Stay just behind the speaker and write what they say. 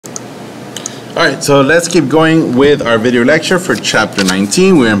Alright, so let's keep going with our video lecture for chapter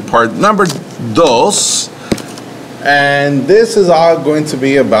 19. We're in part number 2. And this is all going to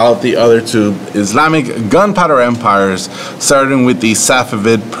be about the other two Islamic gunpowder empires, starting with the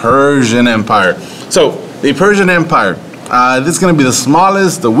Safavid Persian Empire. So, the Persian Empire, this is going to be the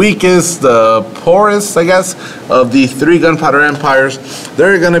smallest, the weakest, the poorest, I guess, of the 3 gunpowder empires.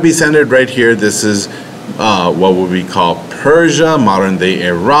 They're going to be centered right here. This is what would we call Persia, modern-day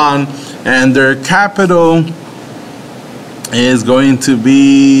Iran. And their capital is going to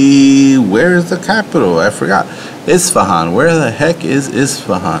be, where is the capital? I forgot. Isfahan. Where the heck is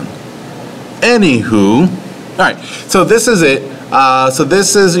Isfahan? Anywho, all right. So this is it. So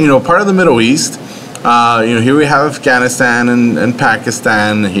this is, part of the Middle East. Here we have Afghanistan and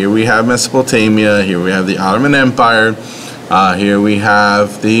Pakistan. Here we have Mesopotamia. Here we have the Ottoman Empire. Here we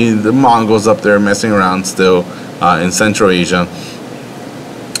have the Mongols up there messing around still in Central Asia.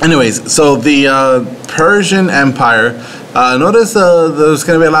 Anyways, so the Persian Empire, notice there's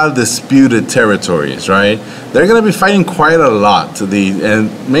going to be a lot of disputed territories, right? They're going to be fighting quite a lot, and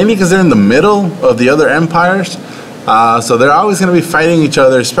mainly because they're in the middle of the other empires. So they're always going to be fighting each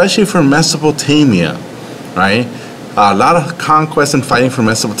other, especially for Mesopotamia, right? A lot of conquest and fighting for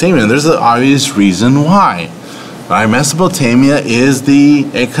Mesopotamia, and there's an obvious reason why. Right? Mesopotamia is the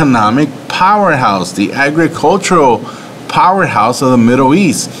economic powerhouse, the agricultural powerhouse of the Middle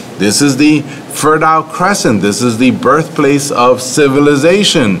East. This is the Fertile Crescent. This is the birthplace of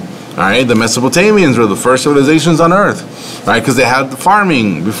civilization. All right, the Mesopotamians were the first civilizations on Earth, right? Because they had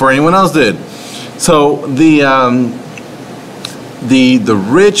farming before anyone else did. So the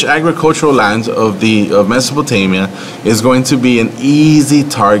rich agricultural lands of Mesopotamia is going to be an easy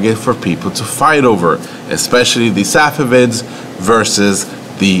target for people to fight over, especially the Safavids versus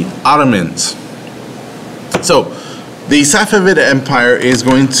the Ottomans. So the Safavid Empire is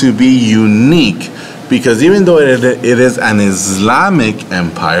going to be unique because even though it is an Islamic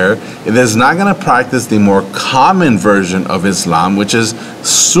empire, it is not going to practice the more common version of Islam, which is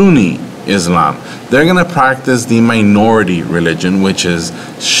Sunni Islam. They're going to practice the minority religion, which is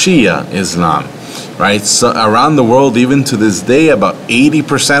Shia Islam. Right? So around the world, even to this day, about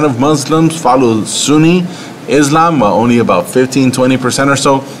 80% of Muslims follow Sunni Islam, while only about 15-20% or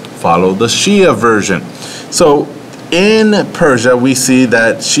so follow the Shia version. So in Persia, we see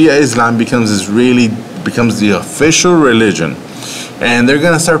that Shia Islam becomes the official religion, and they're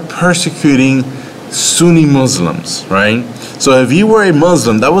going to start persecuting Sunni Muslims, right? So if you were a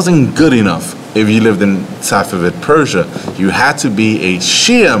Muslim, that wasn't good enough. If you lived in Safavid Persia, you had to be a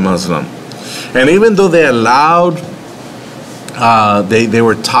Shia Muslim. And even though they allowed, they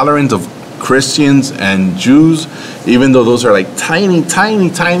were tolerant of Christians and Jews, even though those are like tiny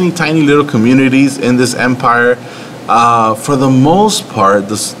little communities in this empire, for the most part,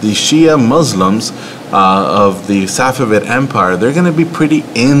 the Shia Muslims of the Safavid Empire, they're going to be pretty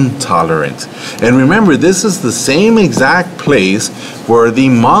intolerant. And remember, this is the same exact place where the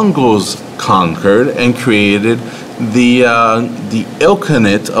Mongols conquered and created the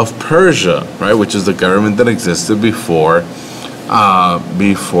Ilkhanate of Persia, right, which is the government that existed before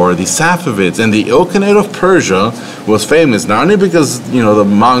the Safavids. And the Ilkhanate of Persia was famous not only because the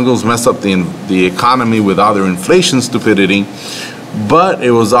Mongols messed up the economy with all their inflation stupidity, but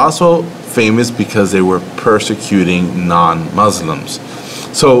it was also famous because they were persecuting non-Muslims.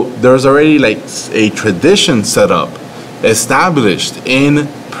 So there's already like a tradition set up, established in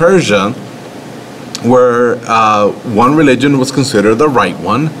Persia, where one religion was considered the right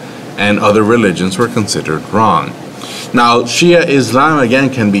one and other religions were considered wrong. Now, Shia Islam, again,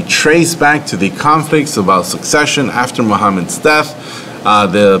 can be traced back to the conflicts about succession after Muhammad's death.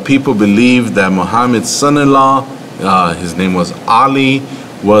 The people believed that Muhammad's son-in-law, his name was Ali,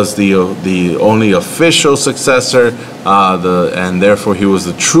 was the only official successor, and therefore he was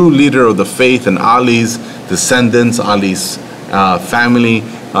the true leader of the faith, and Ali's descendants, Ali's family,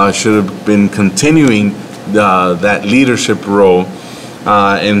 should have been continuing that leadership role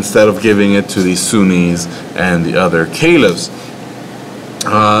instead of giving it to the Sunnis and the other caliphs.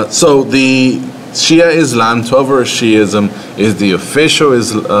 So the Shia Islam, 12-verse Shiism, is the official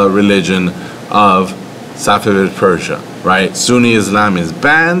religion of Safavid Persia, right? Sunni Islam is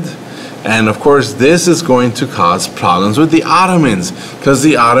banned, and of course this is going to cause problems with the Ottomans, because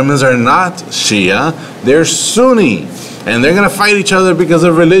the Ottomans are not Shia, they're Sunni, and they're going to fight each other because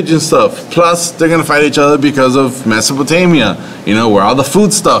of religion stuff. Plus, they're going to fight each other because of Mesopotamia, where all the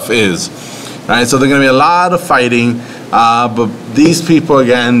food stuff is. Right? So there's going to be a lot of fighting. But these people,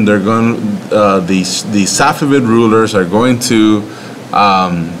 again, they're going. The Safavid rulers are going to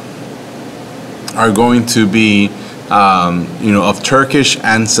be of Turkish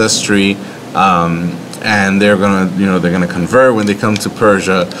ancestry, and they're gonna convert when they come to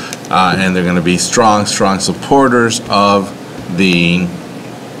Persia, and they're gonna be strong supporters of the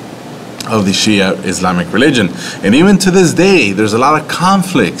Shia Islamic religion. And even to this day, there's a lot of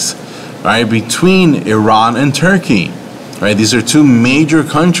conflicts, right, between Iran and Turkey. Right, these are two major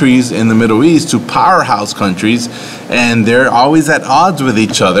countries in the Middle East, two powerhouse countries, and they're always at odds with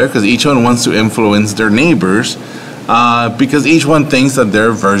each other because each one wants to influence their neighbors, because each one thinks that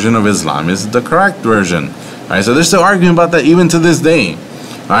their version of Islam is the correct version. Right, so they're still arguing about that even to this day.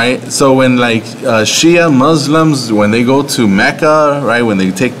 Right, so when like Shia Muslims, when they go to Mecca, right, when they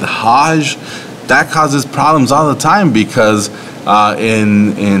take the Hajj, that causes problems all the time because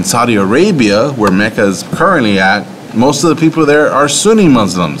in Saudi Arabia, where Mecca is currently at, most of the people there are Sunni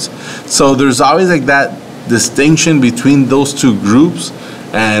Muslims. So there's always like that distinction between those two groups,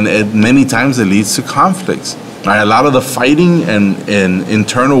 and many times it leads to conflicts. Right? A lot of the fighting and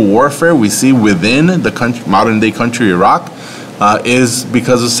internal warfare we see within the modern day country Iraq is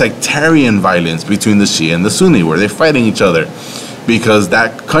because of sectarian violence between the Shia and the Sunni, where they're fighting each other, because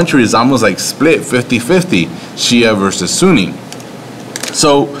that country is almost like split 50-50, Shia versus Sunni.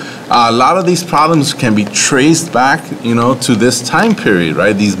 So a lot of these problems can be traced back, to this time period,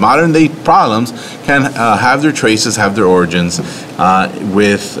 right? These modern day problems can have their traces, have their origins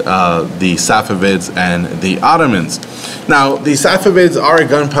with the Safavids and the Ottomans. Now, the Safavids are a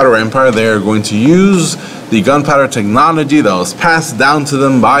gunpowder empire. They are going to use the gunpowder technology that was passed down to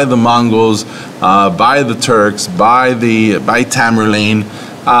them by the Mongols, by the Turks, by Tamerlane.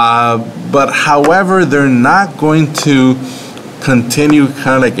 But however, they're not going to continue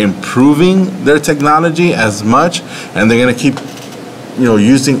kind of like improving their technology as much, and they're going to keep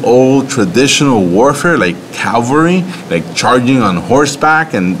using old traditional warfare like cavalry, like charging on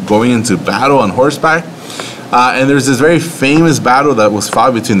horseback and going into battle on horseback. And there's this very famous battle that was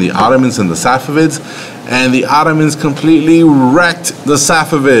fought between the Ottomans and the Safavids, and the Ottomans completely wrecked the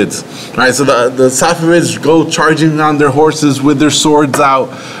Safavids. Right, so the Safavids go charging on their horses with their swords out,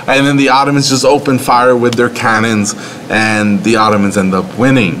 and then the Ottomans just open fire with their cannons, and the Ottomans end up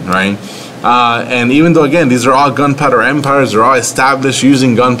winning. Right, and even though again these are all gunpowder empires, they're all established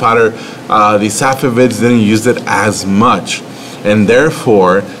using gunpowder, the Safavids didn't use it as much, and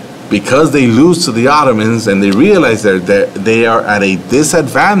therefore, because they lose to the Ottomans and they realize that they are at a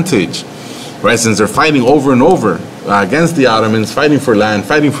disadvantage, right? Since they're fighting over and over against the Ottomans, fighting for land,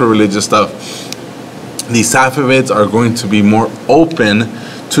 fighting for religious stuff, the Safavids are going to be more open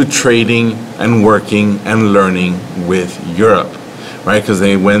to trading and working and learning with Europe, right? Because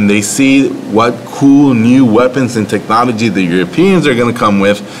when they see what cool new weapons and technology the Europeans are going to come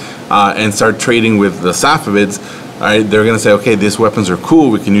with and start trading with the Safavids, all right, they're going to say, okay, these weapons are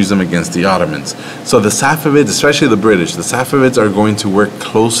cool, we can use them against the Ottomans. So the Safavids, especially the British, the Safavids are going to work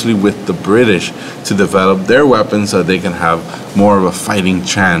closely with the British to develop their weapons so they can have more of a fighting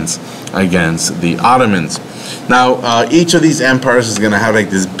chance against the Ottomans. Now, each of these empires is going to have like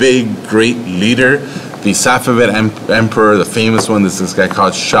this big, great leader. The Safavid emperor, the famous one, is this guy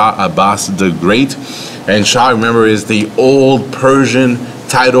called Shah Abbas the Great. And Shah, remember, is the old Persian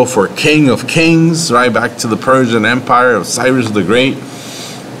title for King of Kings, right back to the Persian Empire of Cyrus the Great.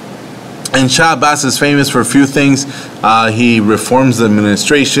 And Shah Abbas is famous for a few things. He reforms the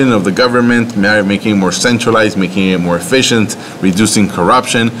administration of the government, making it more centralized, making it more efficient, reducing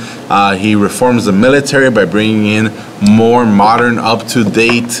corruption. He reforms the military by bringing in more modern,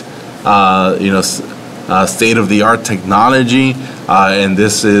 up-to-date, state-of-the-art technology. And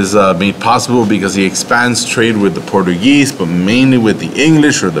this is made possible because he expands trade with the Portuguese, but mainly with the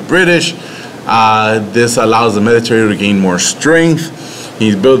English or the British. This allows the military to gain more strength.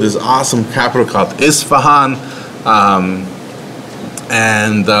 He built this awesome capital called Isfahan.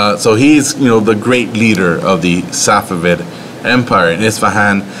 So he's, the great leader of the Safavid Empire. And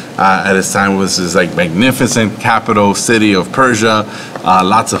Isfahan at his time was this like magnificent capital city of Persia,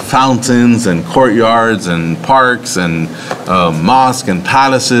 lots of fountains and courtyards and parks and mosques and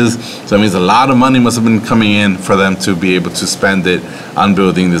palaces. So it means a lot of money must have been coming in for them to be able to spend it on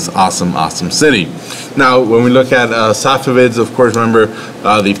building this awesome city. Now, when we look at Safavids, of course, remember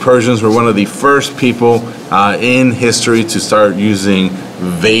the Persians were one of the first people in history to start using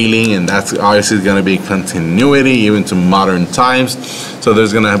veiling, and that's obviously going to be continuity even to modern times. So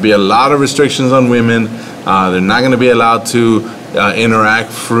there's going to be a lot of restrictions on women. They're not going to be allowed to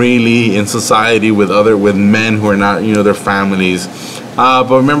interact freely in society with men who are not, their families.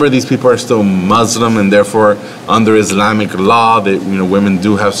 But remember, these people are still Muslim, and therefore, under Islamic law, that women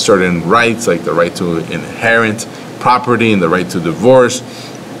do have certain rights, like the right to inherit property and the right to divorce.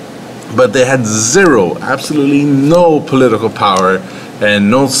 but they had zero, absolutely no political power and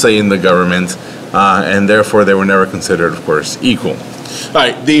no say in the government, and therefore they were never considered, of course, equal. All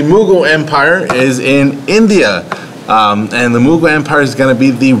right, the Mughal Empire is in India, and the Mughal Empire is going to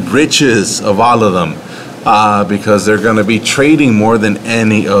be the richest of all of them, because they're going to be trading more than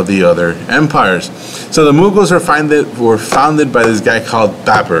any of the other empires. So the Mughals were founded by this guy called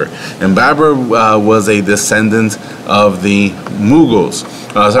Babur, and Babur was a descendant of the Mughals,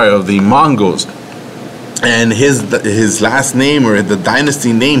 of the Mongols. And his last name, or the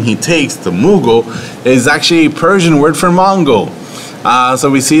dynasty name he takes, the Mughal, is actually a Persian word for Mongol. So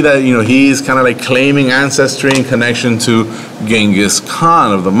we see that, you know, he's kind of like claiming ancestry and connection to Genghis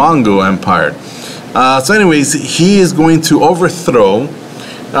Khan of the Mongol Empire. So anyways, he is going to overthrow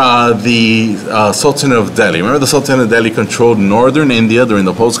the Sultan of Delhi. Remember, the Sultan of Delhi controlled northern India during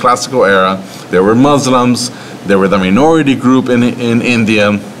the post-classical era. There were Muslims, there were the minority group in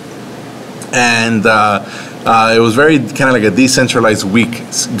India, and it was very kind of like a decentralized, weak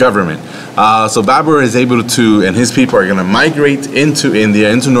government. So Babur is able to, and his people are going to migrate into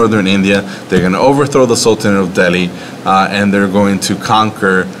India, into northern India. They're going to overthrow the Sultan of Delhi, and they're going to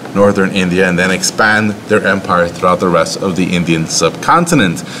conquer northern India and then expand their empire throughout the rest of the Indian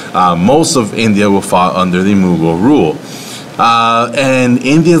subcontinent. Most of India will fall under the Mughal rule. And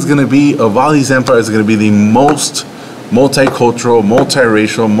India is going to be, of all these empires, going to be the most multicultural,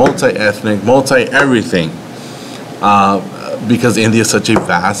 multiracial, multi-ethnic, multi-everything, because India is such a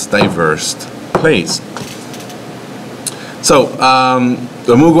vast, diverse place. So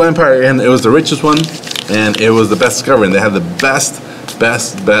the Mughal Empire, and it was the richest one, and it was the best government. They had the best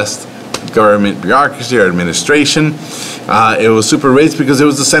government bureaucracy or administration. It was super rich because it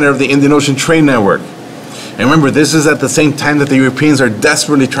was the center of the Indian Ocean trade network. And remember, this is at the same time that the Europeans are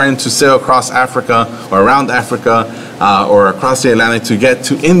desperately trying to sail across Africa or around Africa or across the Atlantic to get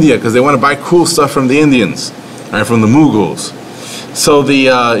to India, because they want to buy cool stuff from the Indians, right, from the Mughals. So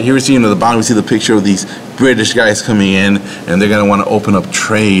here we see, the bottom, we see the picture of these British guys coming in, and they're going to want to open up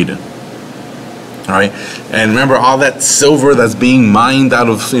trade. All right, and remember, all that silver that's being mined out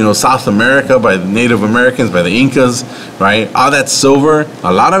of South America by the Native Americans, by the Incas, right? All that silver,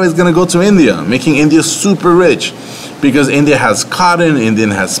 a lot of it's going to go to India, making India super rich, because India has cotton, India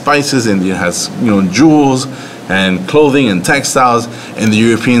has spices, India has jewels and clothing and textiles, and the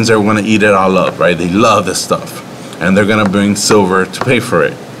Europeans are going to eat it all up, right? They love this stuff, and they're going to bring silver to pay for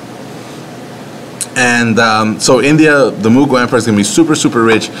it. And so India, the Mughal Empire, is going to be super, super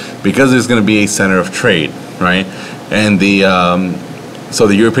rich because it's going to be a center of trade, right? And so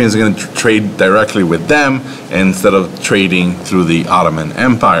the Europeans are going to trade directly with them instead of trading through the Ottoman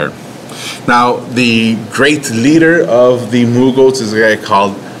Empire. Now, the great leader of the Mughals is a guy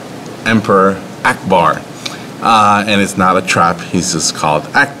called Emperor Akbar. And it's not a trap, he's just called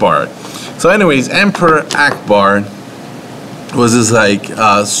Akbar. So anyways, Emperor Akbar was this like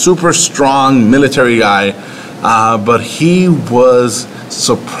super strong military guy, but he was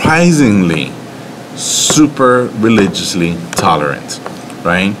surprisingly super religiously tolerant,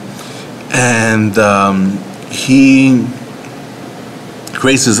 right? And he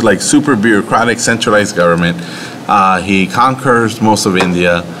creates this like super bureaucratic centralized government. He conquers most of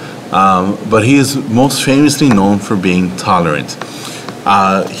India, but he is most famously known for being tolerant.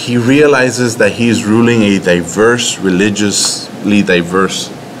 He realizes that he is ruling a diverse, religiously diverse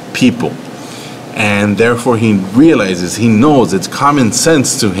people, and therefore he knows it's common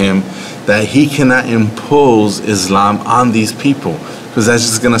sense to him that he cannot impose Islam on these people, because that's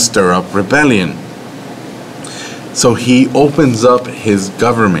just going to stir up rebellion. So he opens up his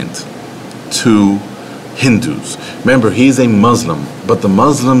government to Hindus. Remember, he's a Muslim, but the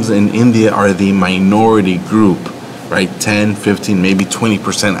Muslims in India are the minority group, right? 10, 15, maybe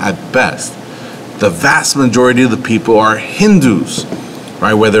 20% at best. The vast majority of the people are Hindus,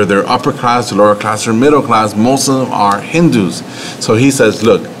 right? Whether they're upper class, lower class, or middle class, most of them are Hindus. So he says,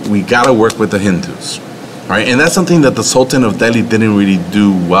 look, we got to work with the Hindus, right? And that's something that the Sultan of Delhi didn't really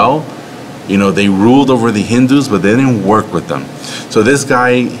do well. They ruled over the Hindus, but they didn't work with them. So this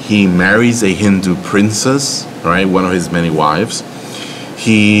guy, he marries a Hindu princess, right? One of his many wives.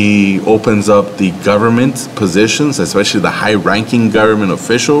 He opens up the government positions, especially the high-ranking government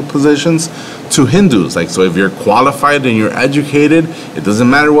official positions, to Hindus. Like, so if you're qualified and you're educated, it doesn't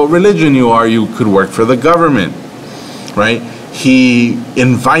matter what religion you are, you could work for the government, right? He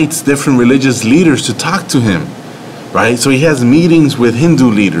invites different religious leaders to talk to him, right? So he has meetings with Hindu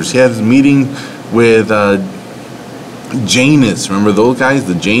leaders. He has meetings with Jainists. Remember those guys,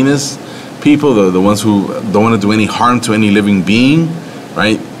 the Jainist people, the ones who don't want to do any harm to any living being,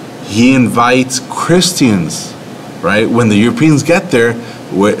 right? He invites Christians, right? When the Europeans get there,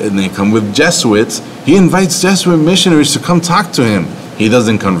 and they come with Jesuits. He invites Jesuit missionaries to come talk to him. He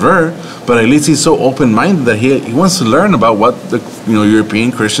doesn't convert, but at least he's so open-minded that he wants to learn about what the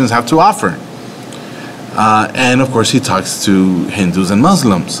European Christians have to offer. And of course he talks to Hindus and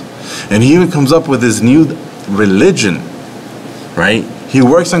Muslims. And he even comes up with his new religion, right? He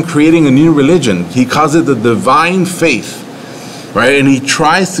works on creating a new religion. He calls it the divine faith, right? And he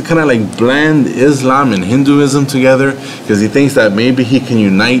tries to kind of like blend Islam and Hinduism together because he thinks that maybe he can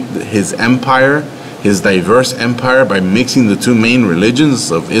unite his empire, his diverse empire, by mixing the two main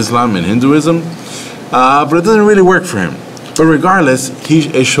religions of Islam and Hinduism. But it doesn't really work for him. But regardless,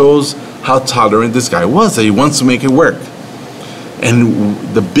 it shows how tolerant this guy was, that he wants to make it work. And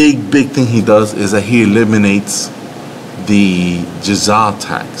the big thing he does is that he eliminates the Jaza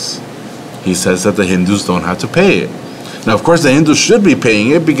tax. He says that the Hindus don't have to pay it. Now, of course, the Hindus should be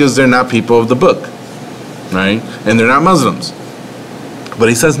paying it because they're not people of the book, right? And they're not Muslims. But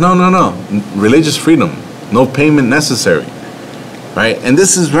he says, no, religious freedom, no payment necessary, right? And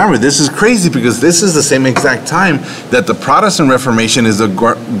this is, remember, this is crazy because this is the same exact time that the Protestant Reformation is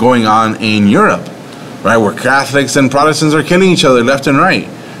going on in Europe, right? Where Catholics and Protestants are killing each other left and right,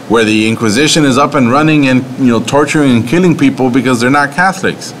 where the Inquisition is up and running and, torturing and killing people because they're not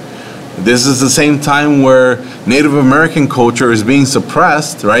Catholics. This is the same time where Native American culture is being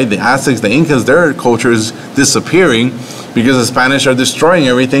suppressed, right? The Aztecs, the Incas, their culture is disappearing because the Spanish are destroying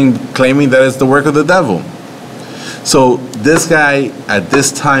everything, claiming that it's the work of the devil. So this guy, at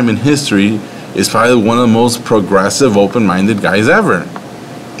this time in history, is probably one of the most progressive, open-minded guys ever,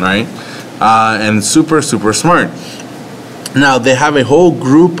 right? And super smart. Now, they have a whole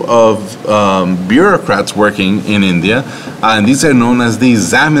group of bureaucrats working in India, and these are known as the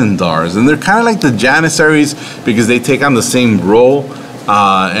zamindars, and they're kind of like the janissaries because they take on the same role.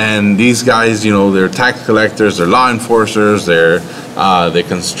 And these guys, they're tax collectors, they're law enforcers, they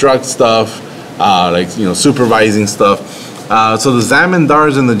construct stuff, supervising stuff. So the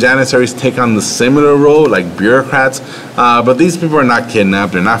zamindars and the janissaries take on the similar role, like bureaucrats, but these people are not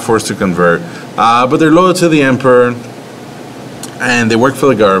kidnapped, they're not forced to convert, but they're loyal to the emperor, and they work for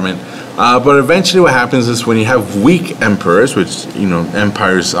the government. But eventually what happens is when you have weak emperors, which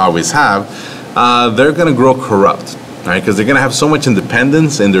empires always have, they're going to grow corrupt, right? Because they're going to have so much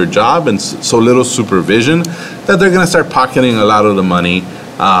independence in their job and so little supervision that they're going to start pocketing a lot of the money,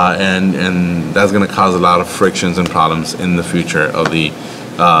 and that's going to cause a lot of frictions and problems in the future of the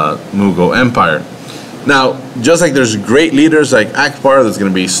Mughal Empire. Now, just like there's great leaders like Akbar, there's going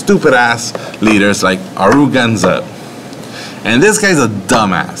to be stupid ass leaders like Aurangzeb. And this guy's a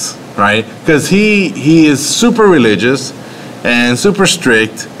dumbass, right? Because he is super religious and super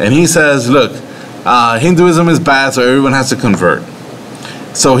strict, and he says, look, Hinduism is bad, so everyone has to convert.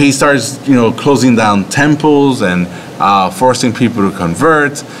 So he starts, closing down temples and forcing people to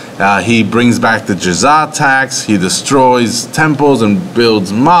convert. He brings back the Jaza tax. He destroys temples and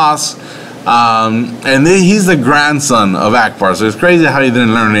builds mosques. And he's the grandson of Akbar, so it's crazy how he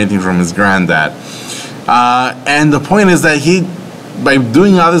didn't learn anything from his granddad. And the point is that by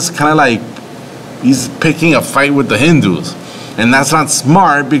doing all this, kind of like he's picking a fight with the Hindus, and that's not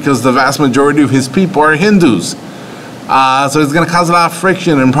smart because the vast majority of his people are Hindus. So it's going to cause a lot of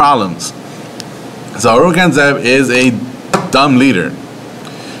friction and problems. So Aurangzeb is a dumb leader.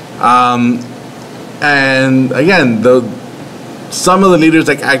 And again, some of the leaders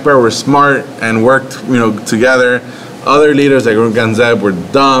like Akbar were smart and worked, together. Other leaders like Aurangzeb were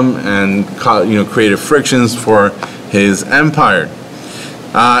dumb and created frictions for his empire.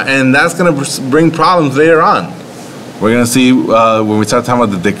 And that's going to bring problems later on. We're going to see when we start talking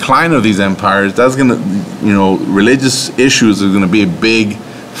about the decline of these empires, that's going to, religious issues are going to be a big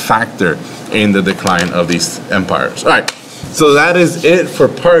factor in the decline of these empires. All right, so that is it for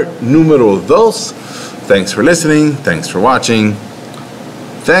part numero dos. Thanks for listening. Thanks for watching.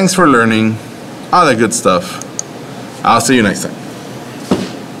 Thanks for learning. All that good stuff. I'll see you next time.